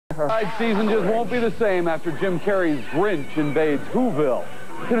Tonight's season just won't be the same after Jim Carrey's Grinch invades Whoville.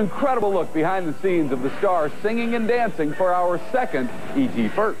 It's an incredible look behind the scenes of the star singing and dancing for our second E.T.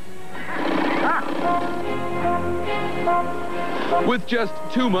 First. With just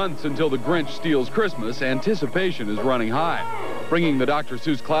 2 months until The Grinch steals Christmas, anticipation is running high. Bringing the Dr.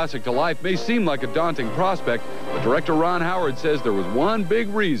 Seuss classic to life may seem like a daunting prospect, but director Ron Howard says there was one big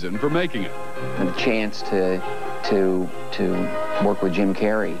reason for making it. The chance to work with Jim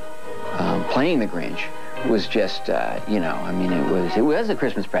Carrey playing the Grinch was just, you know, I mean, it was a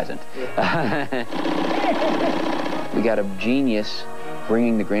Christmas present. We got a genius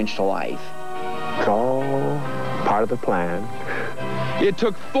bringing the Grinch to life. It's all part of the plan. It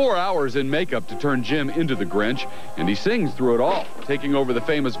took 4 hours in makeup to turn Jim into the Grinch, and he sings through it all, taking over the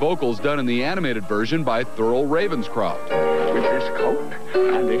famous vocals done in the animated version by Thurl Ravenscroft. With this coat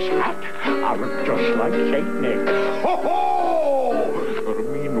and this hat, I look just like Saint Nick. Ho ho! What a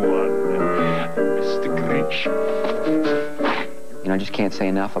mean one, Mr. Grinch. You know, I just can't say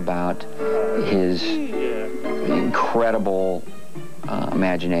enough about his incredible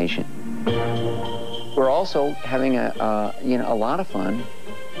imagination. We're also having a lot of fun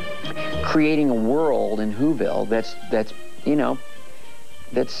creating a world in Whoville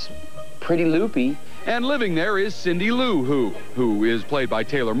that's pretty loopy. And living there is Cindy Lou who is played by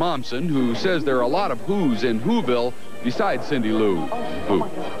Taylor Momsen, who says there are a lot of Whos in Whoville besides Cindy Lou Who.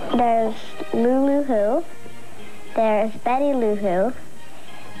 There's Lulu Who, there's Betty Lou Who,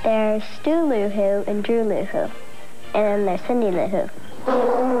 there's Stu Lou Who, and Drew Lou Who, and then there's Cindy Lou Who.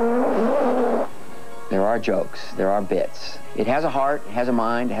 There are jokes, there are bits. It has a heart, it has a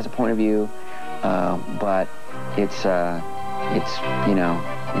mind, it has a point of view, but it's there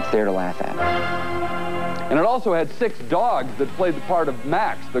to laugh at. And it also had 6 dogs that played the part of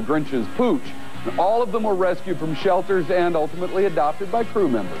Max, the Grinch's pooch. And all of them were rescued from shelters and ultimately adopted by crew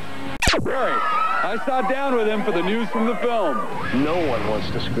members. Barry, I sat down with him for the news from the film. No one wants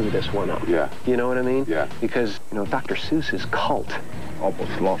to screw this one up. Yeah. You know what I mean? Yeah. Because, you know, Dr. Seuss's cult.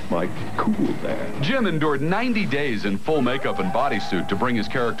 Almost lost my cool there. Jim endured 90 days in full makeup and bodysuit to bring his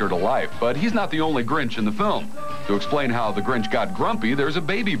character to life, but he's not the only Grinch in the film. To explain how the Grinch got grumpy, there's a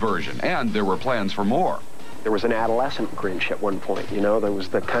baby version, and there were plans for more. There was an adolescent Grinch at one point, you know. There was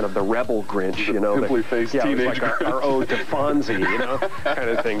the kind of the rebel Grinch, you know. Pimply-faced teenage Grinch. Like our ode to Fonzie, you know,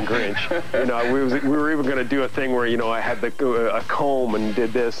 kind of thing, Grinch. You know, we were even going to do a thing where, you know, I had a comb and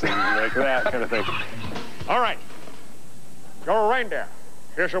did this and like that kind of thing. All right. You're a reindeer.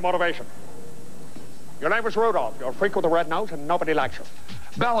 Here's your motivation. Your name is Rudolph. You're a freak with a red nose, and nobody likes you.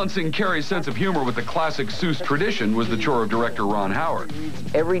 Balancing Carrey's sense of humor with the classic Seuss tradition was the chore of director Ron Howard.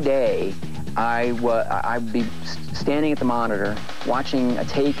 Every day, I'd be standing at the monitor, watching a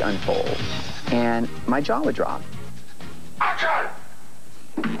take unfold, and my jaw would drop. Action!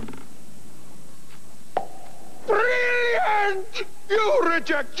 Brilliant! You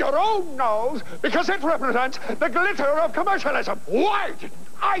reject your own nose because it represents the glitter of commercialism. Why didn't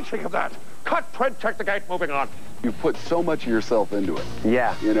I think of that? Cut, print, check the gate, moving on. You put so much of yourself into it.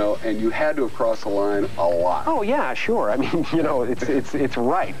 Yeah. You know, and you had to have crossed the line a lot. Oh, yeah, sure. I mean, you know, it's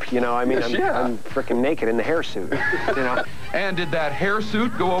ripe, you know. I mean, Yes, I'm freaking naked in the hairsuit, you know. And did that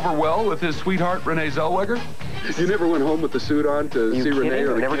hairsuit go over well with his sweetheart, Renee Zellweger? You never went home with the suit on to see Renee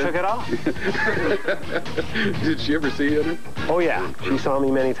or the never kids? took it off. Did she ever see you in it? Oh, yeah. She saw me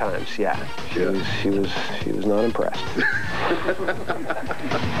many times, yeah. She was not impressed.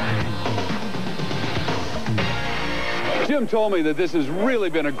 Jim told me that this has really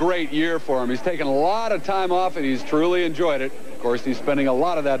been a great year for him. He's taken a lot of time off, and he's truly enjoyed it. Of course, he's spending a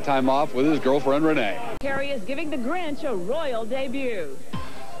lot of that time off with his girlfriend, Renee. Carrey is giving The Grinch a royal debut.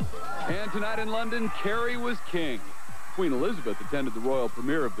 And tonight in London, Carrey was king. Queen Elizabeth attended the royal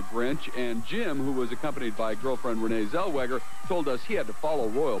premiere of The Grinch, and Jim, who was accompanied by girlfriend Renee Zellweger, told us he had to follow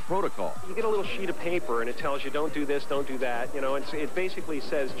royal protocol. You get a little sheet of paper, and it tells you don't do this, don't do that. You know, it basically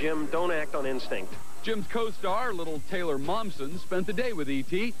says, Jim, don't act on instinct. Jim's co-star, little Taylor Momsen, spent the day with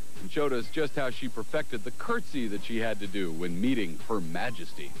E.T. and showed us just how she perfected the curtsy that she had to do when meeting Her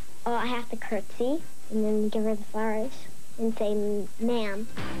Majesty. Oh, I have to curtsy and then give her the flowers and say, ma'am.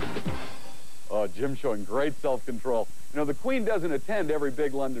 Oh, Jim showing great self-control. You know, the Queen doesn't attend every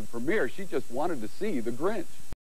big London premiere. She just wanted to see The Grinch.